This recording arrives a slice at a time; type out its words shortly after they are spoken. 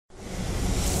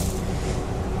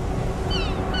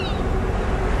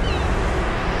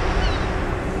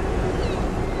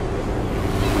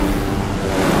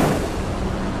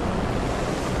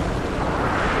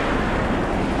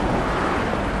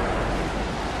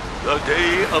The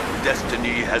day of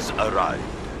destiny has arrived.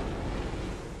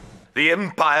 The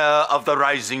Empire of the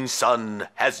Rising Sun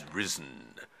has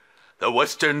risen. The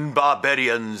Western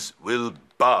barbarians will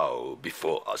bow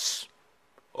before us,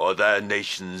 or their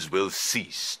nations will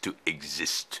cease to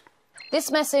exist. This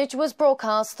message was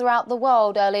broadcast throughout the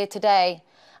world earlier today.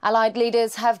 Allied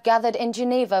leaders have gathered in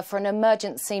Geneva for an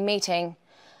emergency meeting.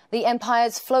 The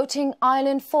Empire's floating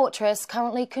island fortress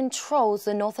currently controls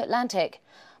the North Atlantic,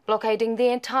 blockading the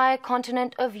entire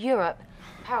continent of Europe,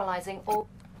 paralyzing all...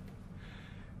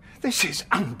 This is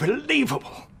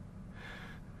unbelievable.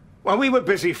 While we were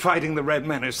busy fighting the Red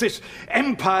Menace, this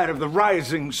Empire of the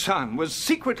Rising Sun was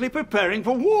secretly preparing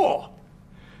for war.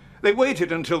 They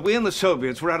waited until we and the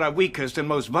Soviets were at our weakest and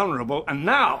most vulnerable, and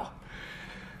now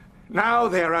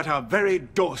they are at our very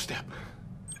doorstep.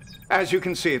 As you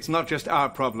can see, it's not just our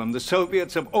problem. The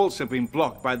Soviets have also been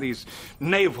blocked by these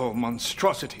naval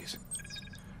monstrosities.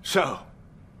 So,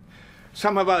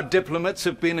 some of our diplomats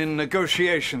have been in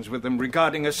negotiations with them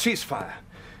regarding a ceasefire,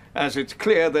 as it's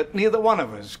clear that neither one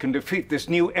of us can defeat this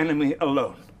new enemy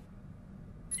alone.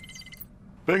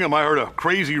 Bingham, I heard a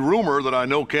crazy rumor that I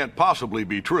know can't possibly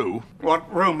be true.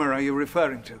 What rumor are you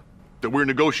referring to? That we're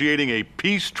negotiating a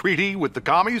peace treaty with the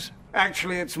commies?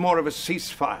 Actually, it's more of a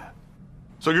ceasefire.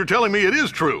 So you're telling me it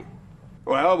is true?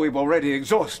 Well, we've already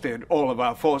exhausted all of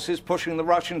our forces pushing the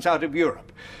Russians out of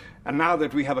Europe. And now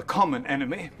that we have a common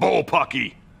enemy...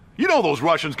 Bullpucky! You know those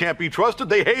Russians can't be trusted.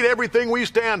 They hate everything we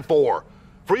stand for.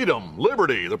 Freedom,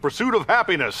 liberty, the pursuit of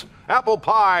happiness, apple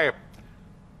pie.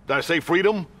 Did I say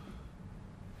freedom?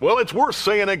 Well, it's worth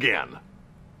saying again.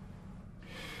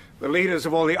 The leaders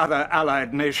of all the other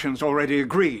Allied nations already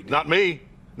agreed. Not me.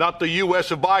 Not the U.S.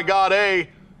 of by God, eh?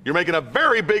 You're making a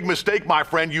very big mistake, my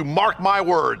friend. You mark my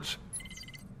words.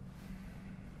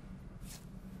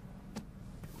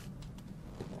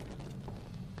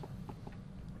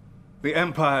 The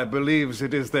Empire believes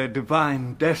it is their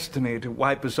divine destiny to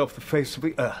wipe us off the face of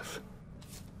the earth.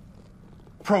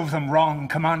 Prove them wrong,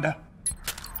 Commander.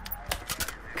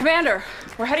 Commander,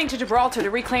 we're heading to Gibraltar to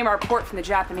reclaim our port from the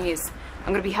Japanese.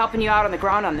 I'm gonna be helping you out on the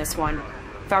ground on this one.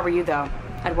 If I were you, though,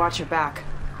 I'd watch your back.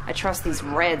 I trust these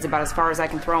Reds about as far as I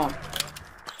can throw them.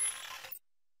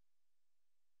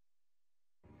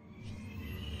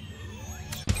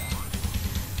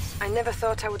 I never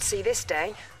thought I would see this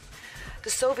day. The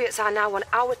Soviets are now on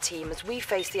our team as we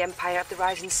face the Empire of the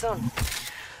Rising Sun.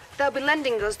 They'll be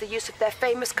lending us the use of their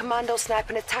famous commando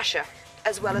sniper Natasha,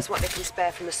 as well as what they can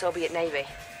spare from the Soviet Navy.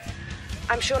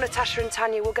 I'm sure Natasha and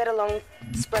Tanya will get along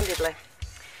splendidly.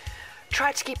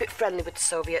 Try to keep it friendly with the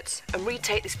Soviets and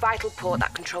retake this vital port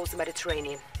that controls the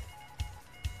Mediterranean.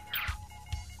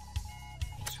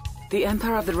 The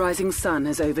Empire of the Rising Sun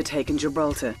has overtaken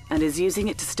Gibraltar and is using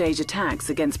it to stage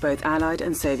attacks against both Allied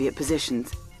and Soviet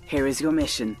positions. Here is your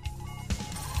mission.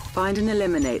 Find and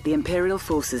eliminate the Imperial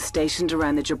forces stationed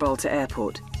around the Gibraltar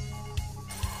airport.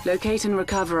 Locate and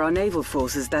recover our naval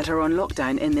forces that are on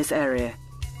lockdown in this area.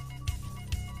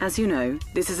 As you know,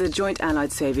 this is a joint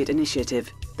Allied-Soviet initiative.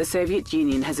 The Soviet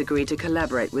Union has agreed to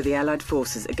collaborate with the Allied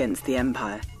forces against the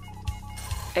Empire.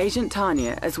 Agent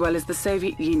Tanya, as well as the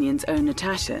Soviet Union's own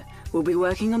Natasha, will be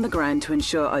working on the ground to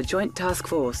ensure our joint task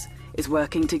force is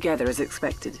working together as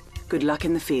expected. Good luck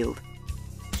in the field.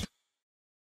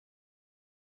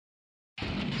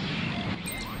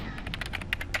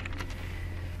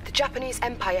 The Japanese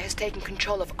Empire has taken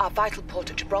control of our vital port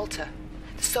at Gibraltar.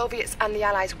 The Soviets and the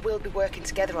Allies will be working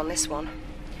together on this one.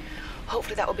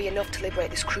 Hopefully that will be enough to liberate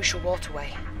this crucial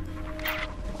waterway.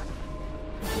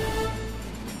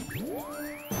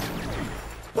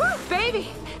 Woo, baby!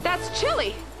 That's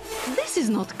chilly! This is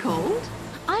not cold.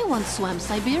 I once swam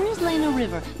Siberia's Lena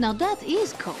River. Now that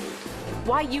is cold.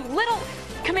 Why, you little...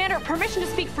 Commander, permission to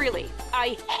speak freely. I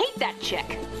hate that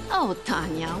chick. Oh,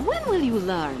 Tanya, when will you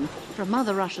learn? From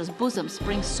Mother Russia's bosom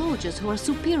spring soldiers who are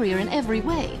superior in every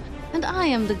way. And I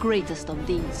am the greatest of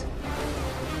these.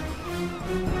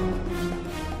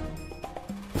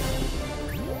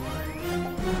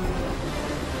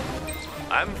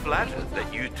 I'm flattered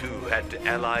that you two had to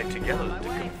ally together to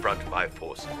confront my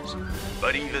forces.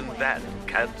 But even that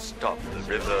can't stop the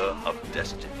river of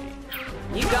destiny.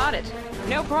 You got it.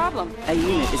 No problem. A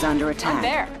unit is under attack. I'm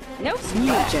there. Nope.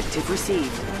 New objective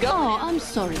received. Go. Oh, I'm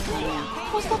sorry, Tanya.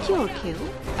 Was that your kill?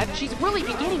 She's really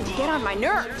beginning to get on my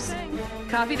nerves.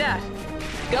 Copy that.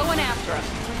 Going after him.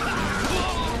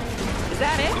 Is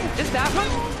that it? Just that one?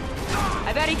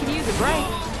 I bet he can use a break.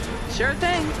 Sure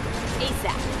thing.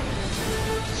 ASAP.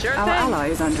 Sure Our thing. ally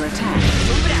is under attack.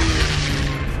 Move it out.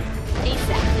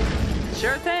 ASAP.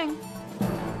 Sure thing.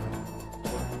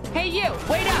 Hey, you!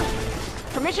 Wait up!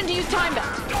 Permission to use time belt.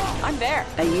 I'm there.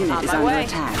 A unit On is my under way.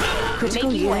 attack. Critical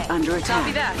Making unit way. under attack.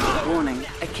 Copy that. Warning,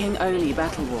 a King-only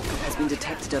battle walker has been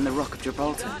detected on the Rock of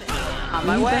Gibraltar. On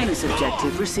my New way. bonus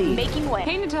objective received. Making way.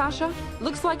 Hey, Natasha.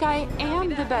 Looks like I am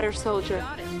the better soldier.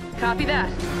 Copy that.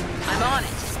 I'm on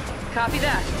it. Copy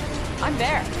that. I'm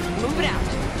there. Move it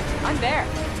out. I'm there.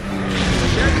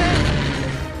 Sure thing.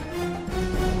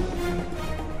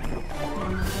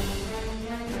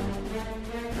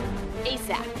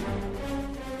 ASAP.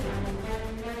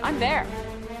 I'm there.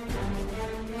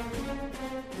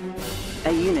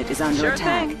 A unit is under Sure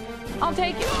attack. thing. I'll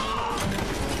take it.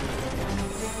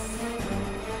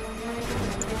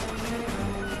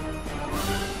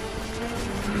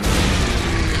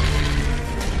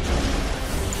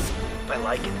 I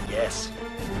like it, yes.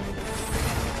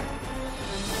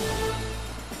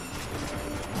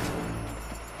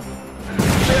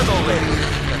 Failed already.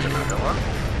 That's another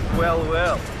one. Well,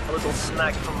 well. A little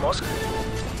snack from Moscow.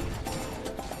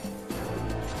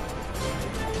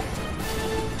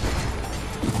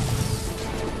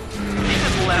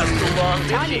 Didn't last too long, did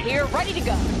Tanya she? here, ready to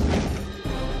go.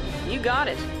 You got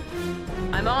it.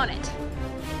 I'm on it.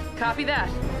 Copy that.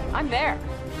 I'm there.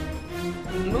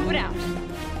 Move it out.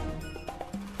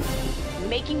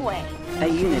 Making way. A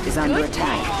unit is under Good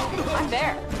attack. night. I'm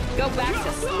there. Go back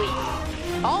to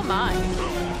sleep. All mine.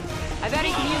 I bet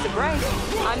he can use a break.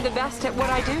 I'm the best at what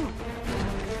I do.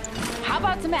 How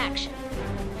about some action?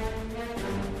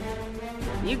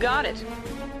 You got it.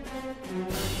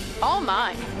 All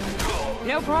mine.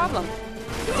 No problem.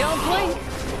 Don't blink.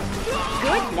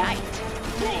 Good night.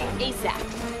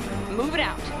 ASAP. Move it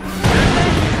out.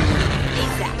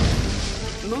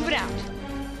 ASAP. Move it out.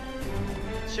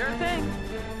 Sure thing.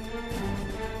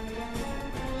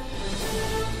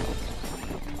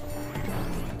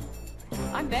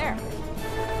 I'm there.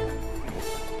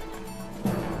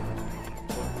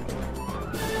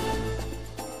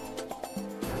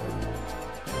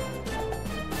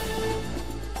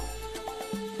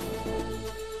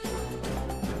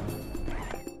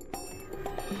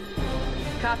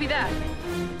 Copy that.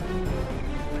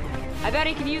 I bet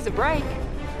he can use a break.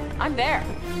 I'm there.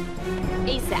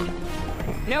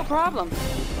 ASAP. No problem.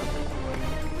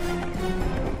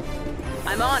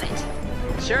 I'm on it.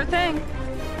 Sure thing.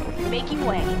 Making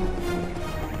way.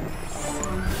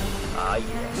 Ah,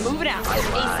 yes. Move it out.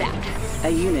 ASAP. A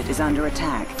unit is under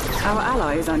attack. Our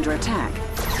ally is under attack.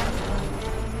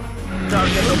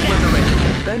 Target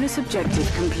obliterated. Bonus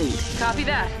objective complete. Copy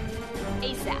that.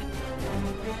 ASAP.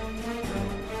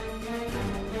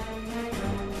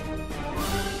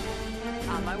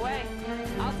 On my way.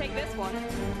 I'll take this one.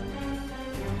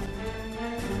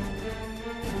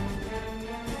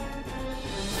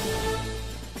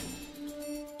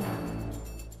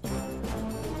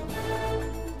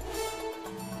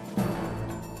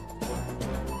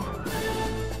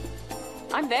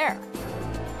 I'm there.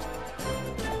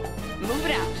 Move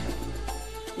it out.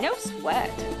 No sweat.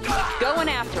 Going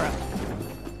after him.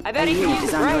 I bet A he can unit use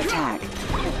is a under break. attack.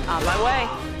 On my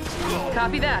way.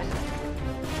 Copy that.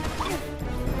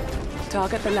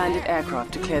 Target the landed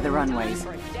aircraft to clear the runways.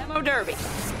 Demo derby.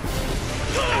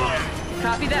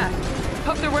 Copy that.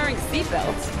 Hope they're wearing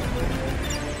seatbelts.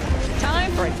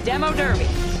 Time for a demo derby.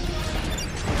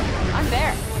 I'm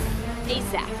there.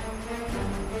 ASAP.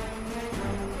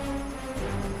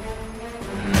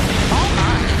 All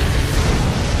mine.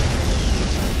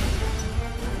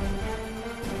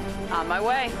 On my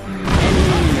way.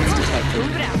 Enemy units detected.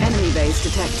 Move it out. Enemy base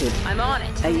detected. I'm on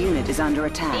it. A unit is under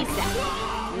attack.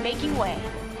 ASAP. Making way.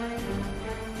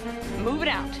 Move it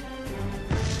out.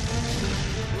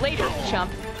 Later,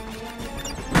 chump.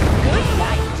 Good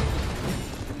night.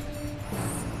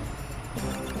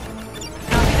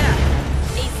 Copy that.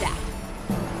 ASAP.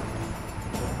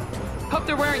 Hope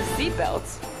they're wearing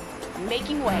seatbelts.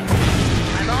 Making way.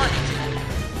 I'm on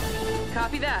it.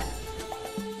 Copy that.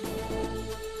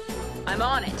 I'm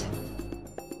on it.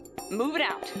 Move it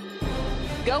out.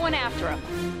 Going after him.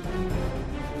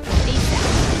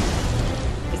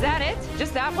 ASAP. Is that it?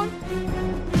 Just that one?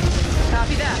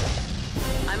 Copy that.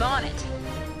 I'm on it.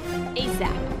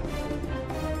 ASAP.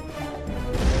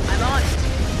 I'm on it.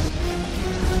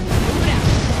 Move it out.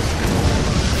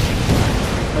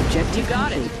 Objective You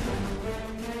got complete. it.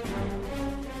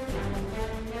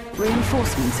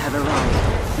 Reinforcements have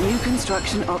arrived. New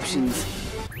construction options.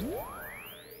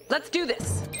 Let's do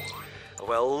this.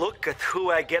 Well, look at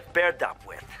who I get paired up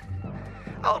with.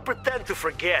 I'll pretend to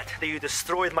forget that you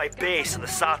destroyed my base in the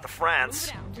south of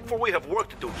France, for we have work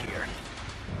to do here.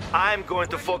 I'm going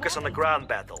to focus on the ground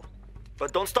battle.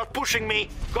 But don't start pushing me.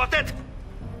 Got it?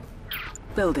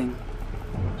 Building.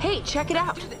 Hey, check it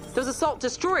out. Those assault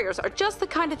destroyers are just the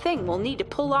kind of thing we'll need to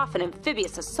pull off an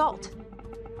amphibious assault.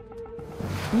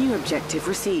 New objective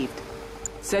received.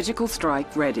 Surgical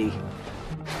strike ready.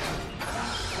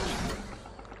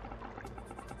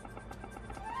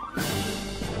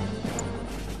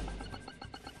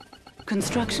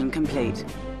 Construction complete.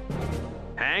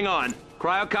 Hang on.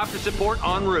 Cryocopter support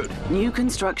en route. New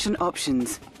construction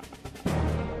options.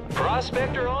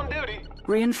 Prospector on duty.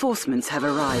 Reinforcements have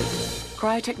arrived.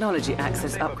 Cryotechnology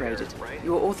access upgraded.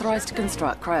 You are authorized to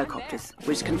construct cryocopters,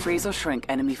 which can freeze or shrink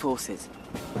enemy forces.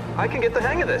 I can get the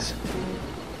hang of this.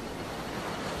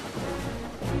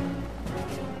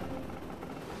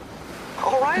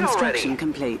 All right, Construction already.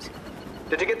 complete.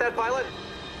 Did you get that, pilot?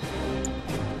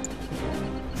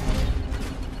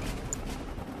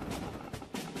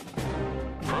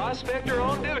 Prospector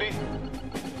on duty.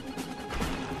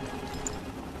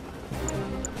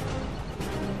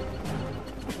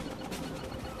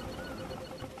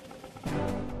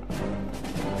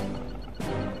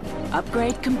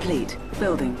 Upgrade complete.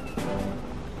 Building.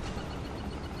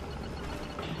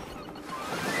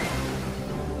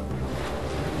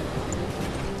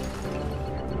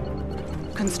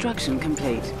 Construction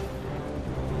complete.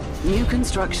 New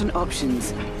construction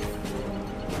options.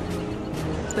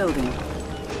 Building.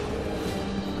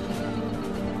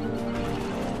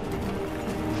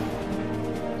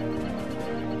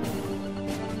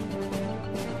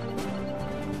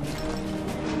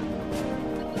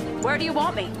 Where do you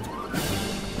want me?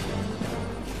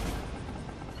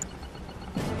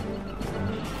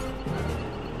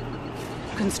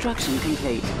 Construction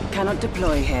complete. Cannot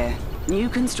deploy here. New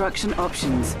construction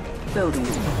options. Building.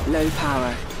 Low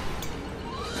power.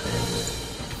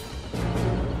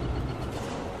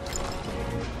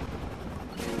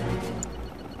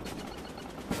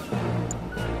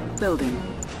 Building.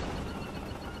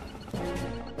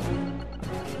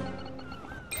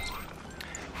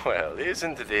 Well,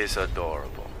 isn't this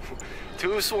adorable?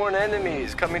 Two sworn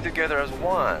enemies coming together as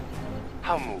one.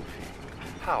 How moving.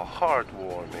 How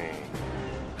heartwarming.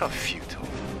 How futile.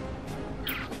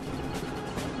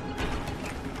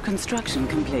 Construction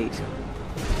complete.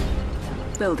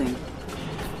 Building.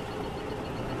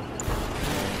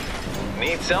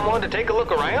 Need someone to take a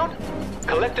look around?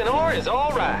 Collecting ore is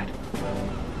all right.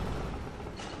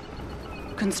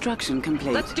 Construction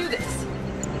complete. Let's do this.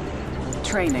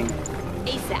 Training.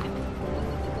 ASAP.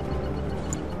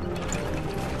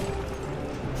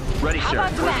 Ready, How sir.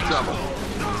 about Where's the that? trouble?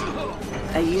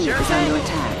 A unit Sure is thing. under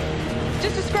attack.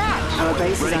 Just a scratch. Our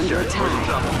base is Ready, under sir. Where's the attack.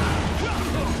 trouble?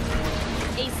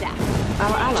 ASAP.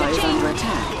 Our ally is Cha-ching. under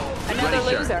attack. Another Ready,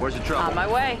 sir. loser. Where's the trouble? On my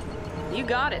way. You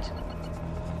got it.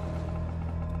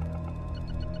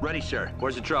 Ready, sir.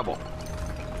 Where's the trouble?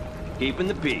 Keeping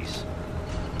the peace.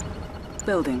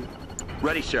 Building.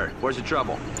 Ready, sir. Where's the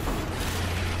trouble?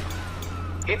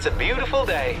 It's a beautiful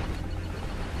day.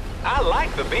 I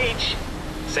like the beach.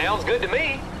 Sounds good to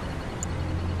me.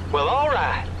 Well, all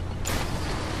right.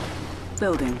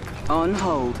 Building. On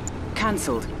hold.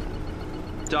 Cancelled.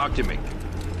 Talk to me.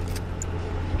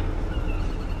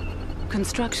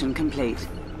 Construction complete.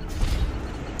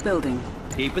 Building.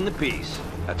 Keeping the peace.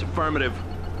 That's affirmative.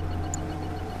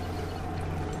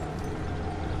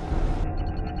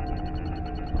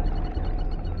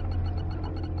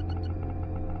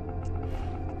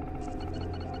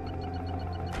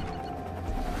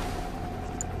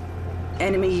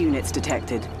 Enemy units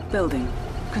detected. Building.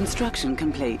 Construction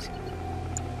complete.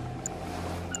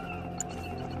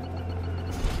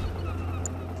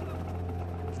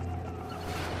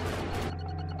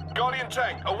 Guardian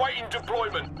tank, awaiting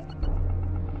deployment.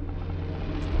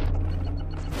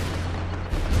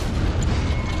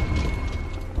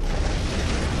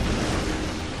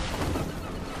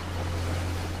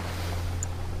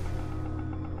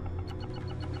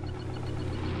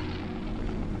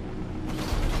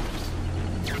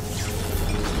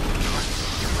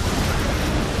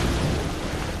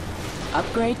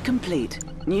 Upgrade complete.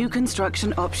 New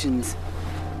construction options.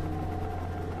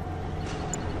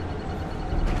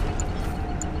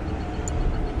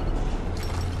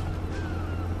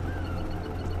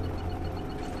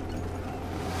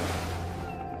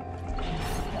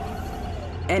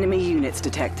 Enemy units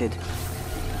detected.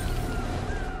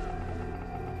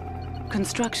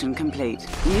 Construction complete.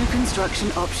 New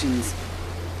construction options.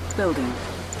 Building.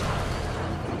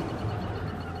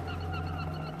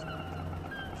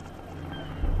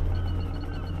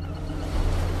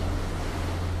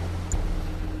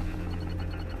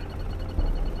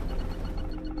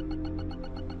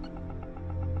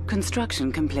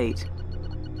 Construction complete.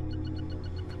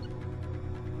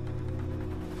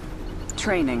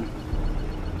 Training.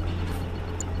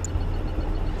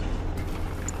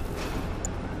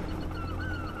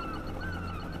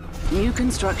 New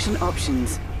construction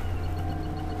options.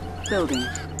 Building.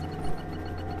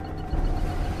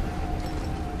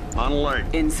 On alert.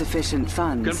 Insufficient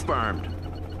funds. Confirmed.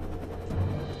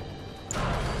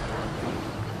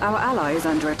 Our ally is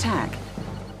under attack.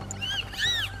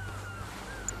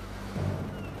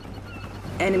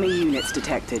 Enemy units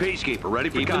detected. Peacekeeper, ready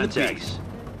for contact.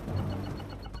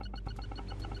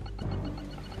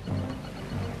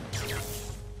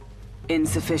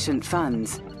 Insufficient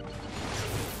funds.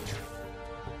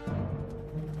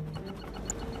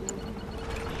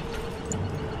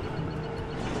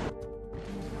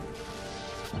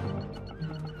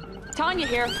 Tanya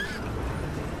here.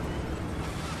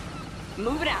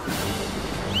 Move it out.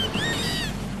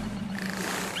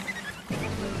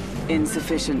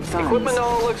 Insufficient funds. Equipment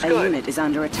all looks A good. unit is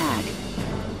under attack.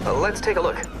 Let's take a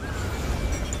look.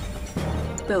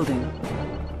 Building.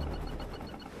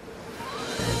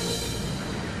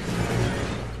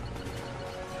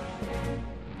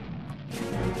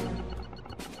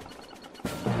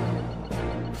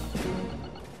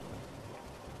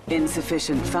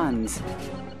 Insufficient funds.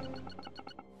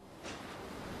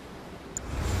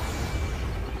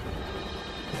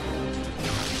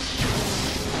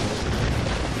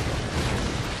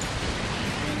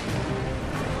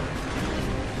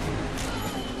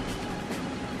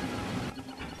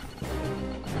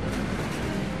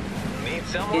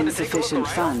 Insufficient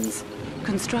funds.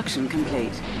 Construction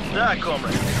complete. Nah,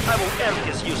 comrade. I will end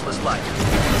his useless life.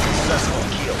 Successful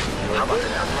kill. How about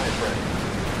that, my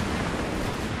friend?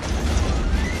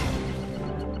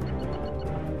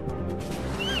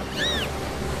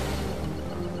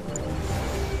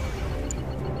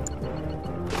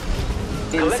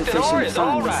 Collecting ore is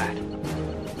all funds. right.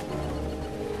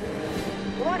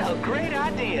 What a great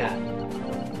idea.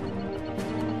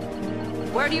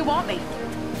 Where do you want me?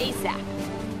 ASAP.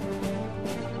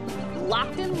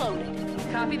 Locked and loaded.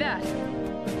 Copy that.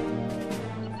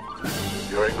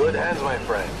 You're in good hands, my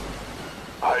friend.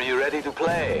 Are you ready to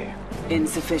play?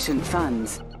 Insufficient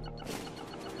funds.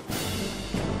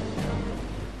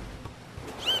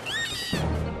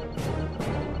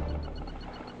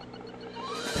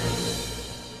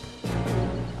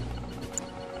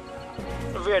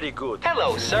 Very good.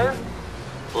 Hello, sir.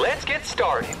 Let's get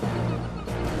started.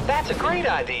 That's a great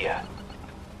idea.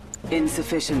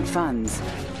 Insufficient funds.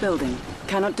 Building.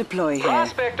 Cannot deploy here.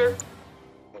 Prospector.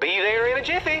 Be there in a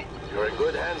jiffy. You're in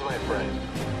good hands, my friend.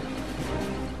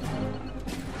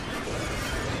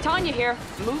 Tanya here.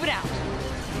 Move it out.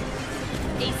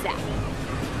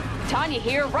 ASAP. Tanya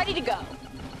here, ready to go.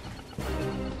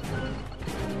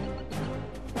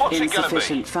 What's it gonna be?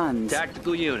 Insufficient funds.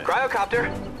 Tactical unit.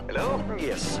 Cryocopter. Hello?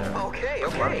 Yes, sir. Okay,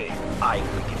 Don't worry. I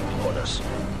will give you orders.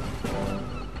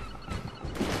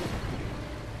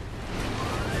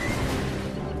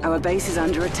 Our base is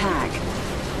under attack.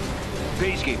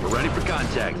 Peacekeeper, ready for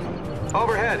contact.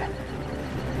 Overhead.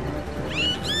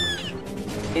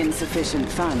 Insufficient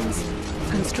funds.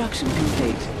 Construction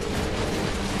complete.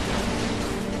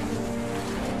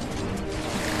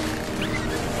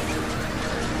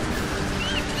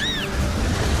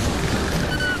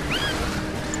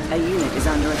 A unit is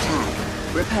under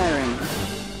attack. Repairing.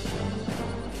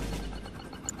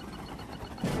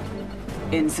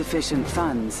 Insufficient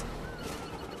funds.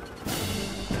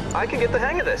 I can get the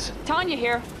hang of this. Tanya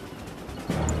here.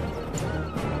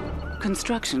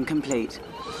 Construction complete.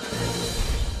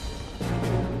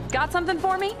 Got something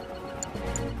for me?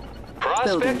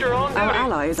 Building. Prospector on duty. Our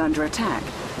ally is under attack.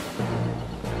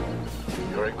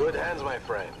 You're in good hands, my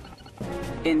friend.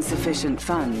 Insufficient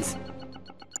funds.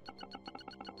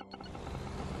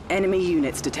 Enemy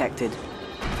units detected.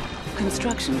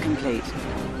 Construction complete.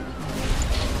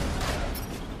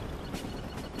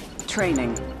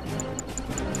 Training.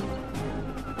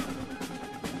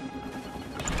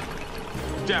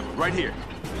 Jab, right here.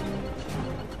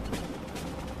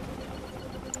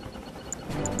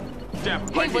 Jab,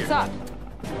 Hey, right here. what's up?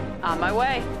 On my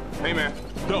way. Hey, man.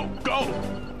 Go, go!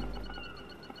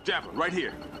 Jab, right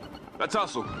here. Let's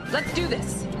hustle. Let's do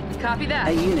this. Copy that.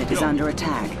 A unit is Go. under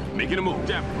attack. Making a move.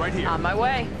 Jab, right here. On my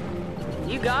way.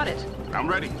 You got it. I'm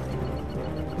ready.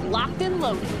 Locked and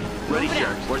loaded. Ready, Move it sir.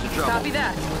 out. Where's the trouble? Copy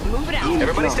that. Move it out. Unit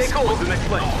Everybody lost. stay cool. What's the next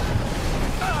play?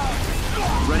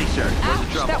 Ready, sir. Where's the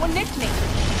Ouch, trouble? that one nicked me.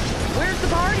 Where's the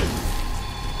party?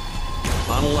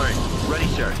 On alert. Ready,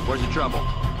 sir. Where's the trouble?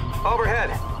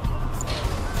 Overhead.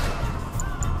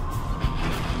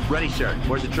 Ready, sir.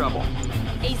 Where's the trouble?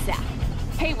 ASAP.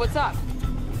 Hey, what's up?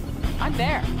 I'm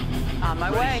there. On my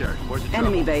Ready, way. sir. Where's the trouble?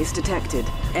 Enemy base detected.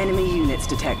 Enemy units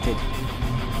detected.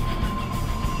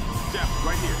 Jab,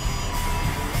 right here.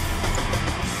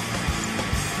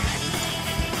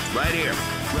 Right here.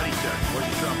 Ready, sir. Where's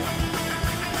the trouble?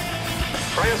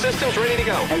 Cryo systems ready to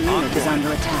go. A unit is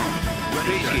under attack.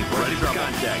 Ready, sir. Ready for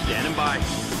contact. Standing by.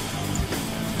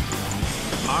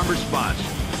 Arm response.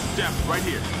 Jeff, right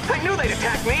here. I knew they'd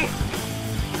attack me.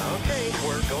 Okay,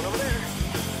 we're going over there.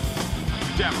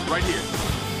 Jeff, right here.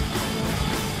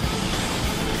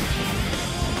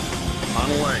 On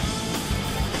the way.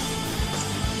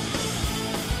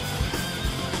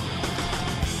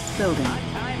 Building.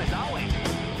 Time as always.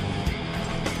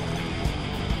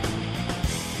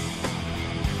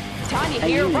 Tanya A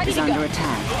here, unit ready is to under go.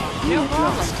 attack. No Unit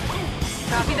problem. lost.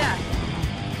 Copy that.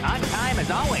 On time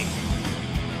as always.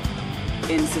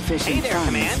 Insufficient Hey there, funds.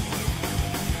 Command.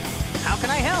 How can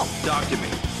I help? Talk to me.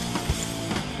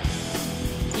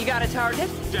 You got a target?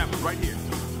 Jeff, right here.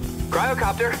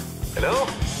 Cryocopter. Hello?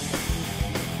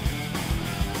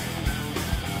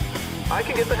 I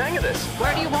can get the hang of this.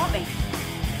 Where do you want me?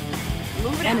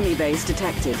 Move it Enemy base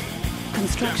detected.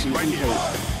 Construction Jeff, right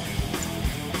complete.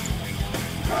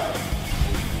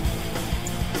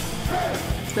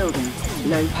 Building.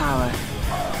 Low power.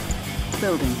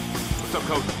 Building. What's up,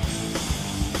 Coach?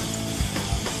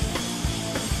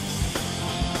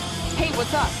 Hey,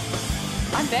 what's up?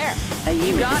 I'm there. A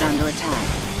You unit got is it. under attack.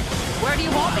 Where do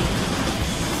you want me?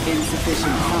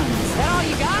 Insufficient funds. Is that all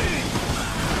you got?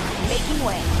 Making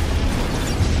way.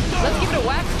 Let's give it a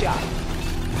wax job.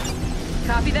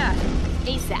 Copy that.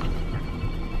 ASAP.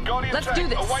 Guardian Let's tank do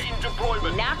this. awaiting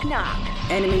deployment. Knock, knock.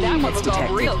 Enemy That one units will go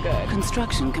detected. real good.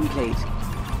 Construction complete.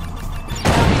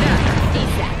 Copy that.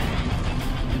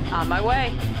 ASAP. On my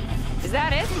way. Is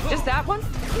that it? Just that one?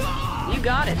 You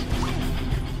got it.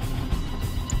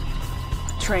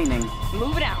 Training.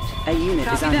 Move it out. A unit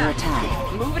is Copy under that.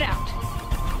 attack. Move it out.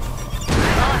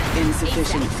 I'm on it.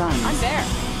 Insufficient ASAP. funds. I'm there.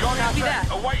 Guardian Copy tank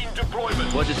that. awaiting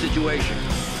deployment. What's the situation?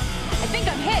 I think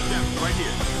I'm hit. Jeff, right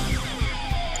here.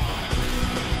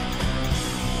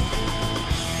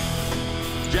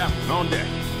 Jeff, on deck.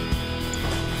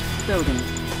 Building.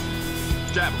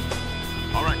 Jab.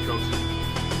 All right, Coach.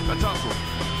 Let's hustle.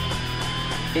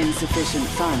 Insufficient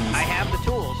funds. I have the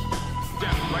tools.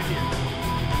 Jeff, right here.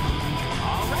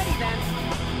 Alrighty then.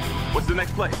 What's the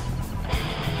next play?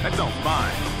 That's all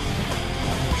fine.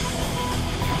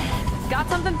 Got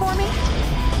something for me?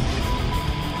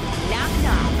 Knock,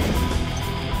 knock.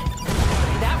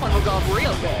 That one will go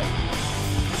real good.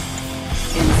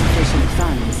 Insufficient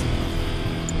funds.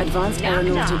 Advanced Knock,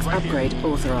 aeronautics knock. upgrade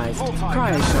authorized.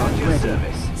 Cryoshock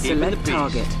ready. Select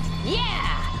target.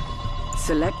 Yeah!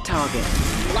 Select target.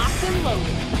 Locked and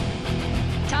loaded.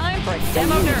 Time for a A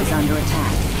demo unit is derby. under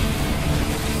attack.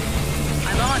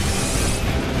 I'm on.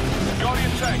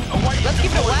 Guardian tank awaiting Let's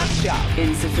give it a deployment. wax job.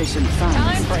 Insufficient funds.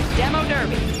 Time for a demo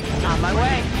derby. On my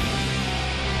way.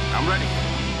 I'm ready.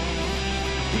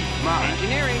 Peace, mine.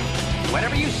 Engineering.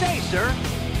 Whatever you say, sir.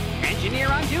 Engineer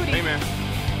on duty. Hey, man.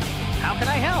 How can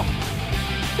I help?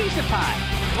 Piece of pie.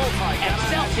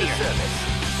 Excelsior.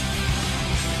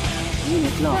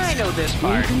 Unit lost. I know this New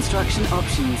part. construction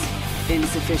options.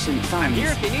 Insufficient funds. I'm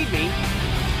here if you need me.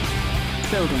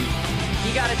 Building.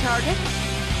 You got a target?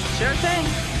 Sure thing.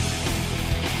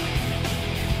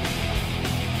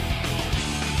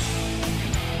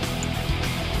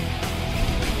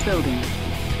 Building.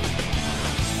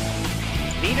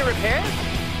 Need a repair?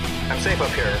 I'm safe up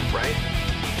here, right?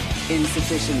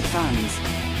 Insufficient funds.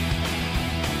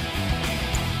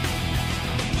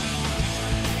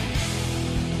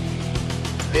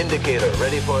 Indicator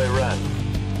ready for a run,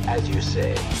 as you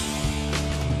say.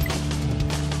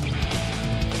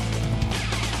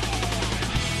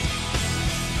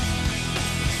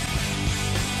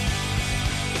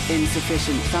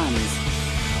 Insufficient funds.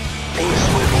 Base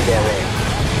will be their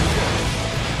aim.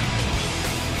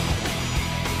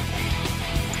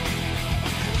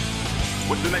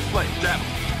 What's the next play? Jab.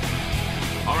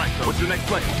 All right, Coach. What's the next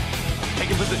play?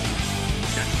 Taking position.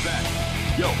 Catch that.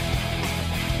 Yo.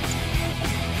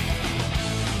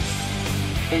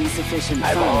 Insufficient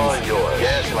I'm all funds. yours.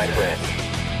 Yes, my friend.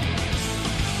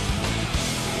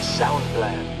 Sound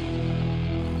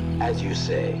plan. As you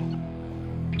say.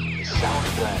 Sound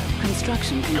plan.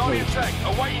 Construction Guardian complete. tank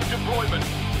awaiting deployment.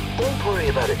 Don't worry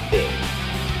about a thing.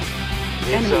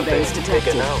 Need Enemy something base detected.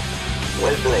 taken out.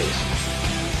 Well placed.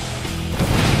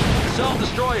 Assault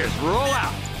destroyers, roll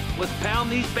out. Let's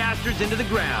pound these bastards into the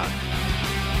ground.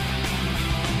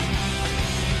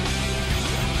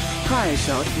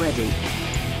 Cryoshock ready.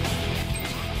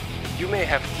 You may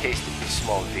have tasted this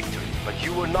small victory, but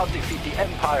you will not defeat the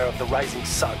Empire of the Rising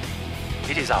Sun.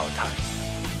 It is our time.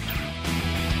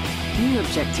 New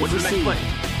objective What's the next received. play?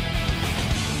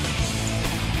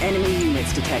 Enemy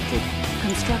units detected.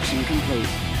 Construction complete.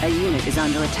 A unit is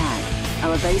under attack.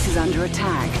 Our base is under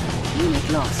attack. Unit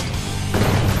lost.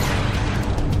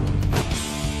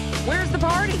 Where's the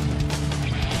party?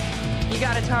 You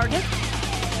got a target?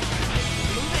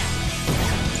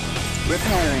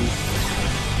 Repairing.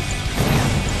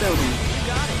 Building. You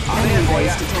got it. Enemy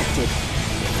base detected.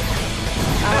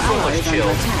 Our ally is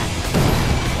under attack.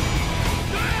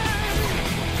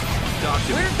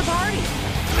 Where's the party?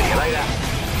 See you later.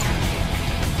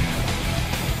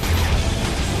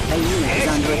 A unit is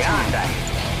under attack.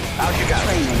 Out you go.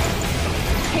 Training.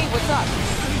 Hey, what's up?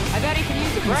 I bet he can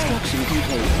use a break. Construction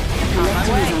complete.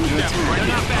 Collector is under attack. They're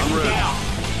not backing down.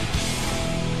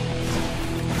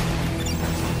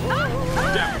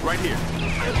 Depth, right here.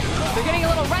 They're getting a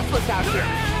little restless out here.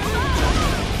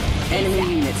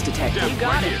 Enemy units detected. You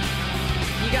got it.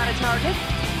 You got a target?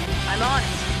 I'm on it.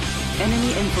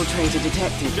 Enemy infiltrator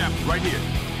detected. Depth, right here.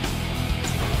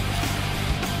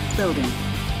 Building.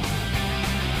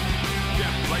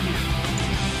 Depth, right here.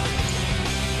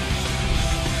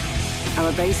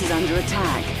 Our base is under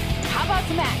attack. How about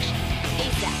some action?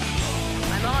 ASAP.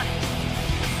 I'm on it.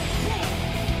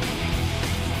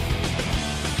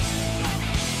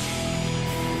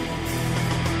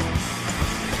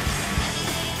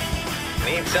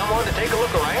 Need someone to take a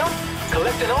look around?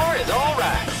 Collecting ore is all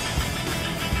right.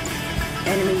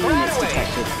 Enemy Right units away.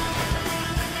 detected.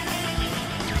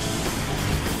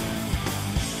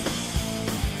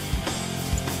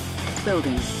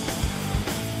 Building.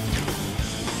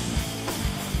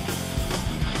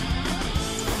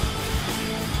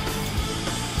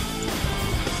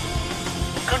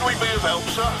 Could we be of help,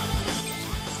 sir?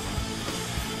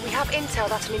 We have intel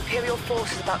that an Imperial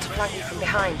force is about to flank you from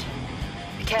behind.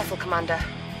 Be careful, Commander.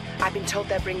 I've been told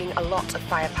they're bringing a lot of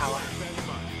firepower.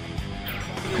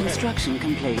 Construction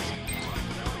complete.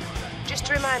 Just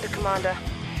a reminder, Commander.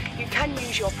 You can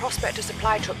use your Prospector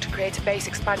supply truck to create a base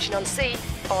expansion on sea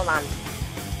or land.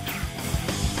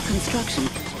 Construction.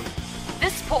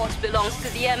 This port belongs to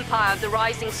the Empire of the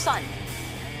Rising Sun.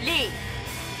 Leave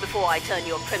before I turn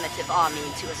your primitive army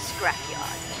into a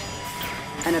scrapyard.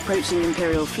 An approaching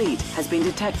Imperial fleet has been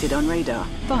detected on radar.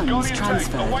 Funds Guardian tank,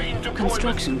 transferred. awaiting deployment.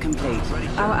 Construction complete.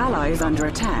 Our ally is under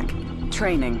attack.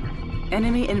 Training.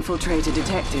 Enemy infiltrator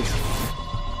detected.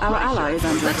 Our ally is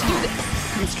under attack.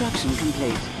 Construction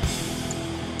complete.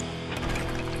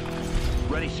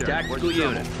 Ready, sir. Tactical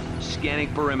unit.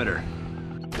 Scanning perimeter.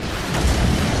 Ready,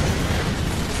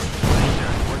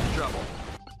 sir. Where's the trouble?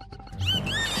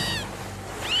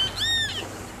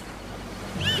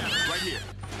 Depth, right here.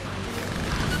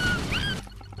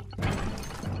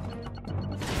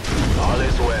 All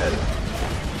is well.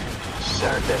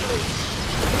 Certainly.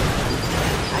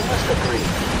 I must agree.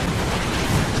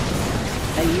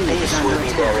 A unit is This under will be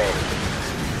their attack. end.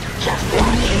 Just Enemy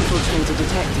watch. infiltrator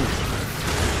detected.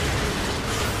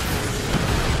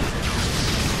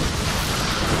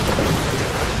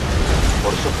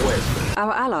 Por supuesto.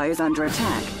 Our ally is under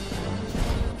attack.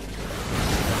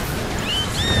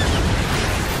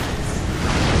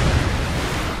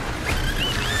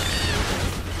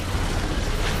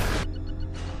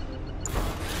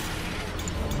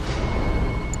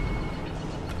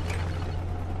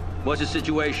 What's the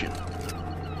situation?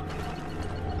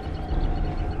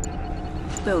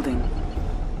 Building.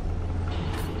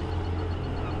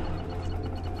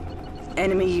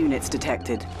 Enemy units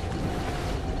detected.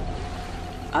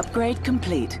 Upgrade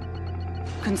complete.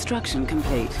 Construction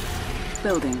complete.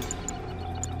 Building.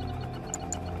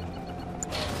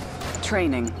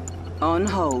 Training. On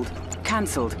hold.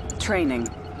 Cancelled. Training.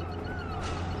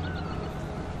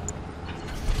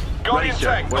 Guardian sir.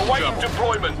 tank, What's the awaiting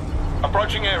trouble? deployment.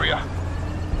 Approaching area.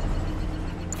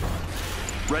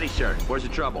 Ready, sir. Where's the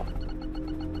trouble?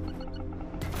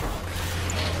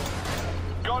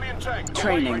 Guardian tank,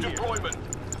 Training. awaiting deployment.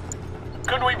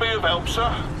 Could we be of help,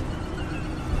 sir?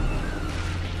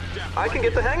 I can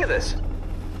get the hang of this.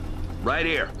 Right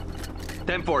here.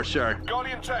 10-4, sir.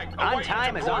 Guardian tank, On awaiting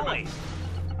time as deployment. always.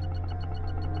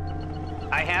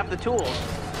 I have the tools.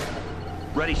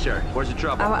 Ready, sir. Where's the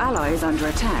trouble? Our ally is under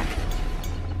attack.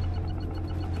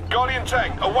 Guardian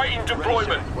tank, awaiting Ready, sir.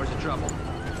 deployment. Where's the trouble?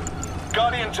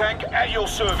 Guardian tank, at your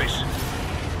service.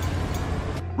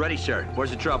 Ready, sir. Where's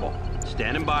the trouble?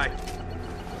 Standing by.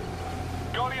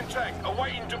 Guardian tank,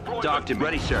 awaiting deployment. Talk to me.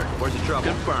 Ready, sir. Where's the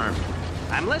trouble? Confirmed.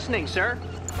 I'm listening, sir.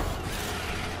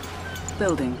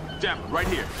 Building. Depth, right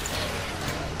here.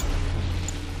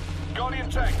 Guardian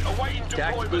tank, awaiting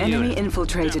Tactical deployment. Enemy unit.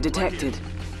 infiltrator detected.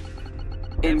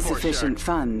 Insufficient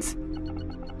funds.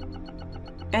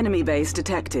 Enemy base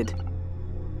detected.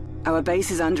 Our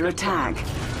base is under attack.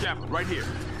 Depth, right here.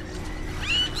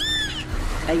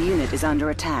 A unit is under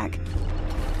attack.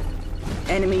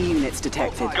 Enemy units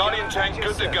detected. Guardian tank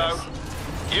good to go.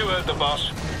 You heard the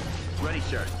boss. Ready,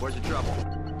 sir. Where's the trouble?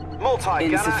 Multi-gunner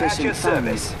at Insufficient your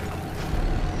funds. service.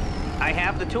 I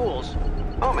have the tools.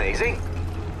 I'm easy.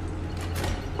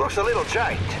 Looks a little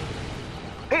changed.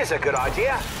 Here's a good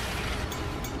idea.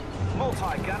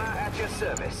 Multi-gunner at your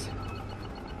service.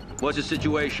 What's the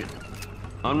situation?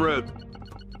 En route.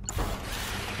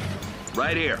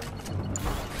 Right here.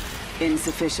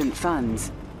 Insufficient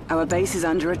funds. Our base is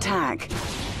under attack.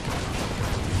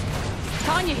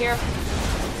 Tanya here.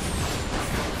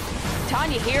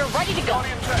 Tanya here, ready to go.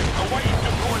 Guardian tank awaiting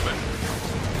deployment.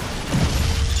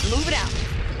 Move it out.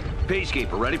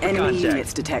 Peacekeeper, ready for Enemy contact.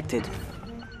 units detected.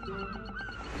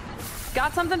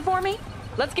 Got something for me?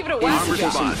 Let's give it a whack.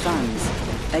 Insufficient funds.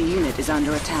 A unit is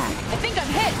under attack. I think I'm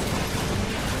hit.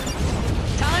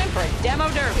 Time for a demo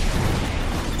derby.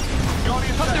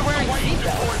 Guardian Hope they're tank wearing awaiting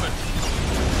seatbelts. deployment.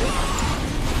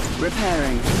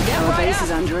 Repairing. Get Our right base up.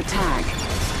 is under attack.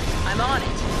 I'm on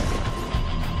it.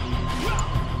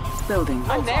 Building.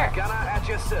 I'm there. Multi-gunner at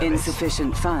your service.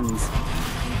 Insufficient funds.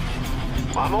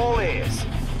 I'm all ears.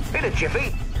 In a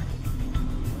jiffy.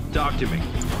 Talk to me.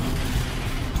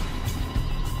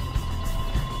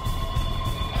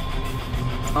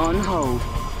 On hold.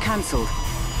 Cancelled.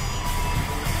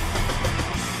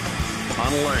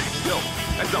 On alert. Yo,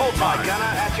 that's the whole time. Multi-gunner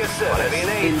at your service. Whatever you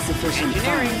need. Insufficient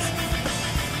Engineering.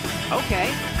 funds.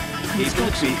 Okay.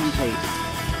 Construction complete.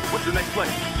 What's the next plan?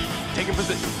 Taking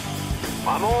position.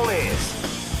 I'm all ears.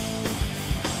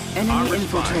 Enemy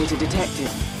response. infiltrator detected.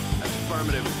 That's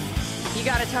affirmative. You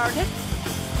got a target?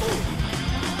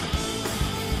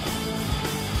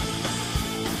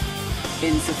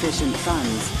 Insufficient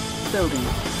funds. Building.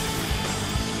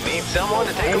 Need someone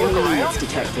to take a Enemy look around? units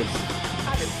detected.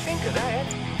 I didn't think of that.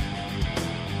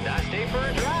 Nice day for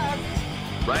a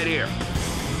drive. Right here.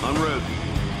 En route.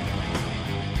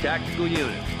 Tactical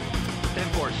unit.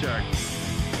 10-4, sir.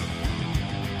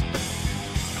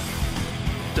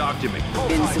 Talk to me.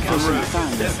 Insufficient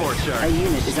funds. 10-4, sir. A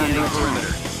unit is Scanning under attack.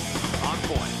 perimeter. On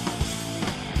point.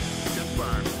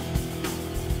 Confirmed.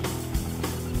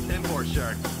 10-4,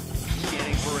 sir.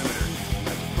 Scanning perimeter.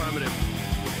 That's affirmative.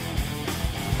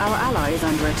 Our ally is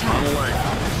under On attack. alert.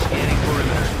 Scanning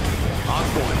perimeter. On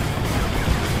point.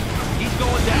 He's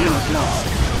going down. Unit lost.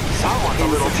 Someone's a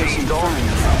little Insufficient cheesed off.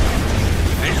 funds.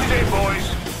 This is it, boys.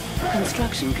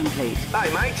 Construction complete. Hey,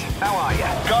 mate. How are you?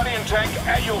 Guardian tank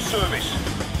at your service.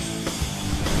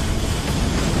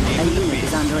 A unit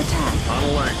is under attack. On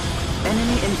alert.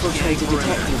 Enemy infiltrator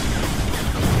detected.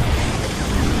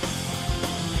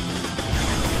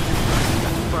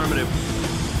 Affirmative.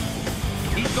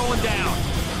 He's going down.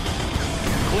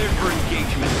 Cleared for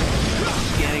engagement.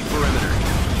 Scanning perimeter.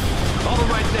 Hold it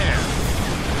right there.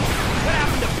 What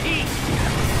happened to Pete?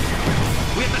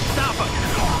 We have to stop him.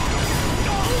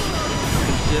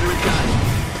 Consider it done.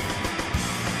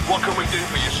 What can we do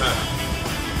for you, sir?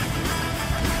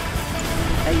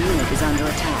 A unit is under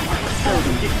attack.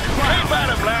 Building. Keep at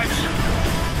 'em, lads.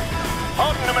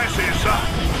 Holding the message, sir.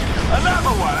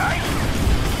 Another one, eh?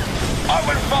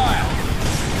 Open fire.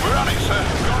 We're on it, sir.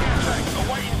 Guardian tank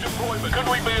awaiting deployment. Could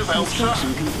we be of help, sir?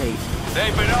 Construction complete.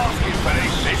 They've been asking for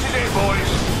this. This is it,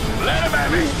 boys. Let 'em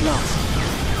have it. Unit lost.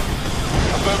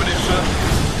 Affirmative, sir.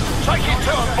 Take it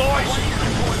to 'em, boys.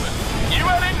 You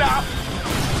had enough.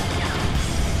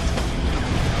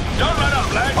 Don't let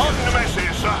up, lads. Holding the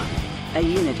message, sir. A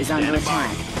unit is under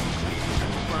attack.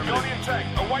 Guardian tank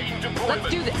awaiting deployment. Let's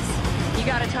do this. You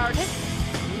got a target?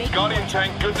 Make it Guardian work.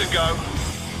 tank good to go.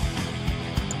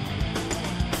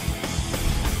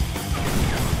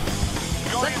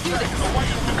 Let's do this.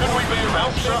 Could we be of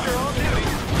help, sir?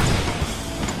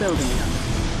 Building.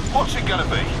 What's it gonna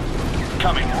be?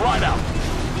 Coming right up.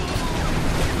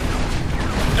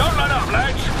 Don't let up,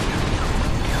 lads.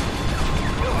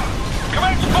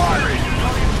 Commence firing.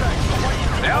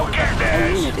 They'll get A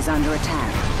theirs. unit is under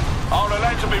attack. Oh, the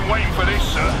lads have been waiting for this,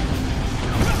 sir.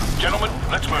 Gentlemen,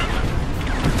 let's move.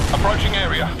 Approaching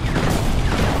area.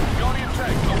 Guardian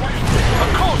tank awaiting. Of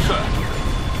course, sir.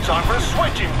 Time for a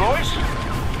switching, boys.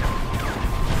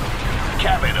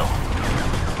 Capital.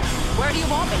 Where do you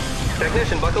want me?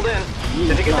 Technician buckled in.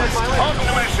 Did you get that pilot? Holding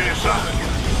the message, sir.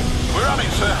 We're on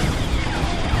it, sir.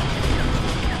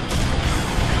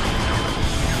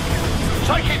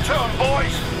 Take it to 'em,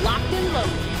 boys. Locked and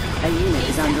loaded. A unit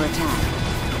is under attack.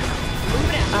 Move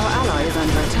it out. Our ally is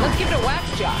under Let's attack. give it a wax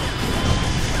job.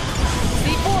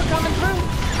 C4 coming through.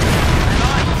 I'm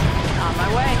on it. On my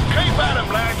way. Keep at 'em,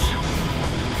 lads.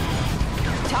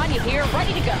 Tanya here,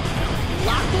 ready to go.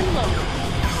 Locked and loaded.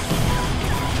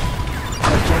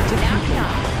 Objective Knock, complete.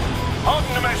 knock.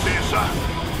 Holding the message, sir.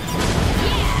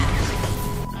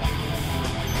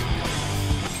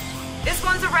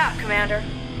 Sounds a wrap, Commander.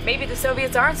 Maybe the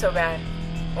Soviets aren't so bad.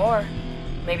 Or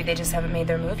maybe they just haven't made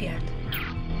their move yet.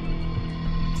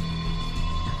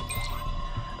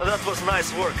 That was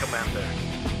nice work, Commander.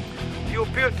 You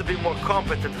appear to be more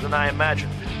competent than I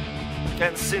imagined.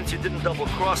 And since you didn't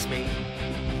double-cross me,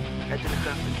 I didn't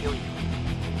have to kill you.